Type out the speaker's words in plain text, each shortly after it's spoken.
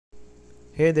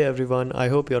Hey there everyone, I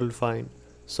hope you're all fine.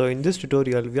 So in this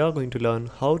tutorial we are going to learn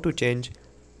how to change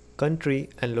country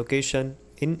and location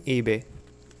in eBay.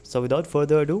 So without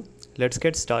further ado, let's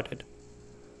get started.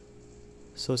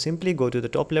 So simply go to the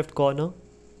top left corner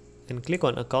and click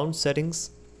on account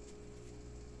settings,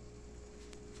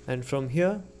 and from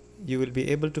here you will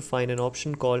be able to find an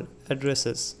option called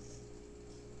addresses.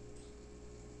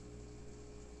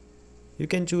 You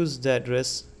can choose the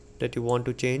address that you want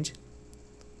to change.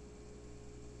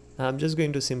 I'm just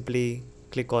going to simply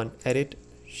click on edit,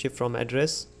 shift from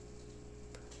address,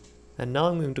 and now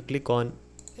I'm going to click on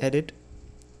edit,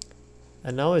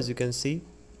 and now as you can see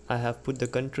I have put the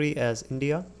country as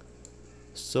India.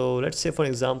 So let's say for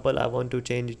example I want to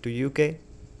change it to UK,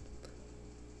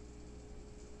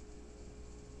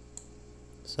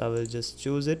 so I will just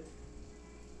choose it,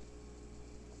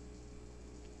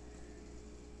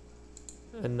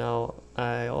 and now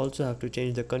I also have to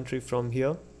change the country from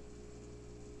here.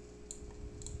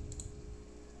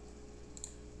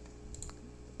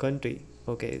 Country,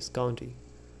 okay, it's county,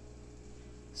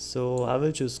 so I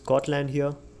will choose Scotland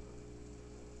here,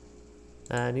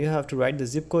 and you have to write the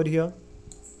zip code here.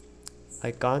 I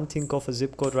can't think of a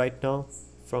zip code right now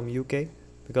from UK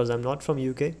because I'm not from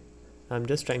UK. I'm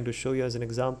just trying to show you as an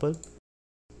example.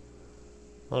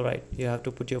 Alright, you have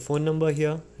to put your phone number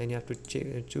here, and you have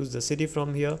to choose the city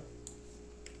from here.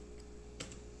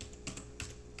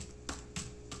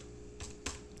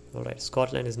 Alright,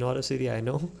 Scotland is not a city, I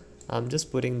know. I'm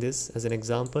just putting this as an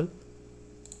example.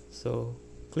 So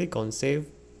click on save.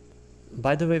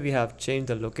 By the way, we have changed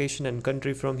the location and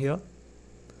country from here.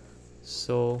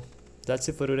 So that's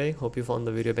it for today. Hope you found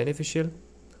the video beneficial.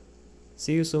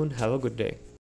 See you soon. Have a good day.